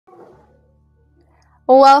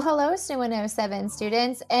Well, hello, SNHU 107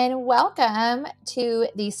 students, and welcome to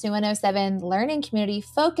the SNHU 107 Learning Community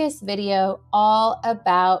Focus video all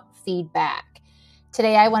about feedback.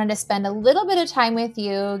 Today, I wanted to spend a little bit of time with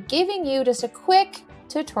you, giving you just a quick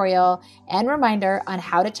tutorial and reminder on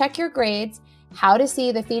how to check your grades, how to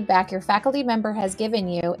see the feedback your faculty member has given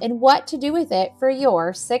you, and what to do with it for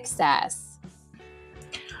your success.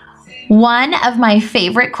 One of my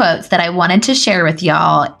favorite quotes that I wanted to share with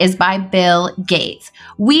y'all is by Bill Gates.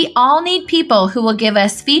 We all need people who will give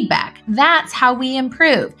us feedback. That's how we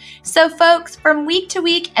improve. So folks, from week to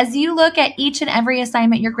week, as you look at each and every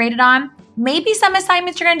assignment you're graded on, maybe some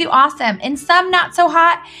assignments you're going to do awesome and some not so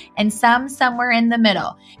hot and some somewhere in the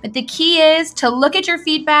middle. But the key is to look at your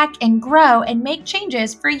feedback and grow and make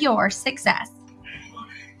changes for your success.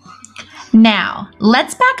 Now,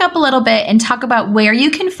 let's back up a little bit and talk about where you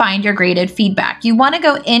can find your graded feedback. You want to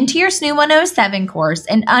go into your SNHU 107 course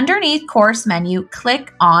and underneath course menu,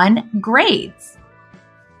 click on grades.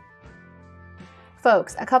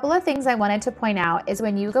 Folks, a couple of things I wanted to point out is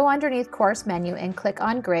when you go underneath course menu and click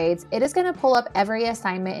on grades, it is going to pull up every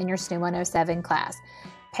assignment in your SNHU 107 class.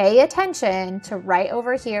 Pay attention to right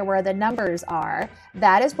over here where the numbers are.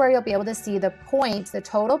 That is where you'll be able to see the points, the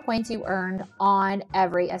total points you earned on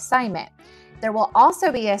every assignment. There will also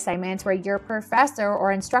be assignments where your professor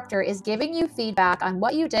or instructor is giving you feedback on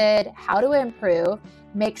what you did, how to improve.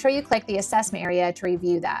 Make sure you click the assessment area to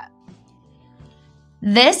review that.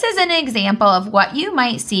 This is an example of what you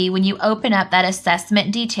might see when you open up that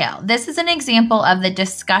assessment detail. This is an example of the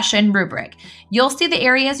discussion rubric. You'll see the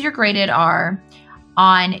areas you're graded are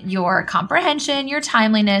on your comprehension, your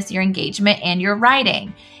timeliness, your engagement, and your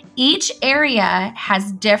writing. Each area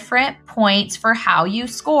has different points for how you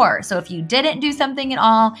score. So if you didn't do something at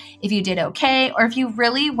all, if you did okay, or if you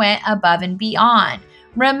really went above and beyond.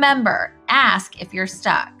 Remember, ask if you're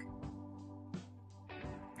stuck.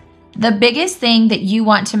 The biggest thing that you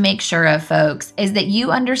want to make sure of, folks, is that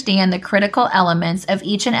you understand the critical elements of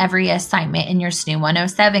each and every assignment in your SNHU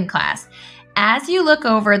 107 class. As you look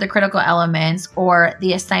over the critical elements or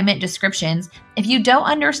the assignment descriptions, if you don't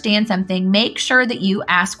understand something, make sure that you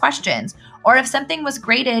ask questions. Or if something was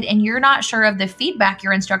graded and you're not sure of the feedback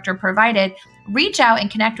your instructor provided, reach out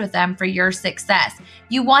and connect with them for your success.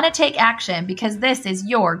 You want to take action because this is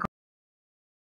your